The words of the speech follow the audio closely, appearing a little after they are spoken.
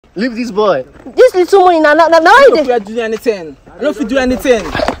Leave this boy. This little money now. I don't know if you do anything. I don't know if you do anything.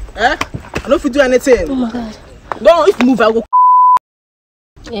 Eh? I don't know if you do anything. Oh my God. Don't if you move, I go.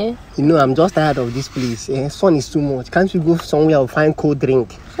 Yeah. You know, I'm just tired of this place. Sun is too much. Can't you go somewhere or find cold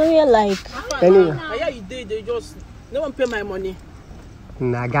drink? Somewhere like. Anyway. Yeah, you did. They just no one pay my money.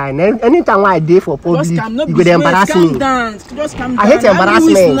 Nah, guy. Anytime I day for public, you go to embarrass me. Just calm down. I hate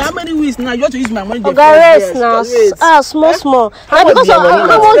embarrassment. How many weeks now? You want to use my money? Oh, rest now. Small. How much be your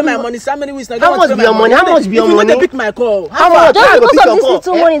money? How much my money? How many weeks now? How much be your money? How much be your money? Pick my call. How much? Just because of this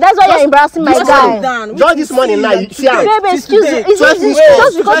little money. That's why you're embarrassing my guy. Just this money now. You see, baby, excuse me.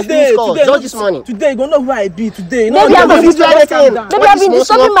 Just because just this money. Today, you gonna know who I be today. Maybe I've been do anything. Maybe I've been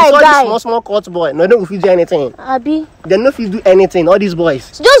disturbing my guy. Small court boy. No, don't do anything. Abi. They no fit do anything. All these boys.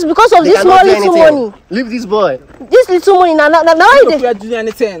 Just because of this small little money. Leave this boy. This little money now. I don't know if you do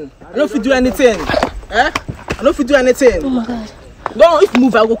anything. I don't know if you do anything. Eh? I don't know if you do anything. Oh my God. Don't if you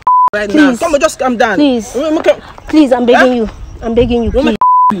move, I go right now. Come on, just calm down. Please, I'm begging you. I'm begging you, please.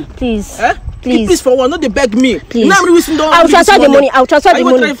 Please. Eh? Please. Please for one, not they beg me. Please. Now I'll transfer the money. I'll transfer the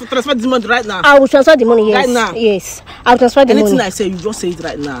money. Transfer this money right now. I will transfer the money. Yes. Right now. Yes. I'll transfer the money. Anything I say, you just say it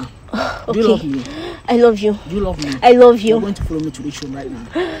right now. Okay. Do you love me? I love you. Do you love me? I love you. You're going to follow me to the show right now.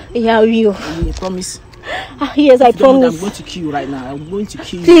 Yeah, I will. You promise? Yes, I promise. I'm going to kill you right now. I'm going to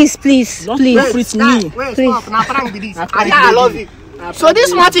kill you. Please. Don't Please. treat me. Wait, Please. stop. Now prank with this. I love you. So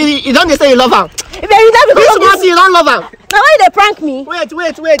this Marty, you don't say you love him. This Marty, you don't love him. Now why they prank me? Wait. Now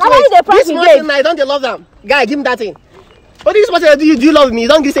why they prank This me, Marty, babe? I don't love him. Guy, give him that thing. Oh, this Marty, do you love me? You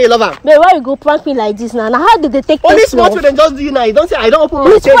don't say you love him. Babe, why you go prank me like this now? Now how did they take Oh, this test love? Marty, then just do you now. You don't say I don't open my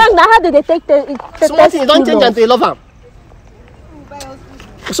Which change. prank now? How did they take test Smarty, you don't change until you love him.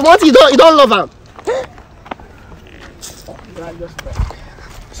 Smarty, you don't love him.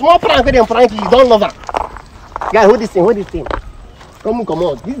 Small prank with them prank you don't love her. Guy, hold this thing. Come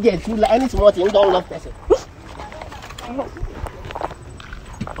out. This girl feel like any small thing, don't love person.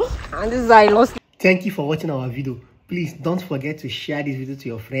 And this is I lost. Thank you for watching our video. Please don't forget to share this video to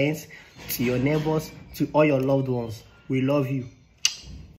your friends, to your neighbors, to all your loved ones. We love you.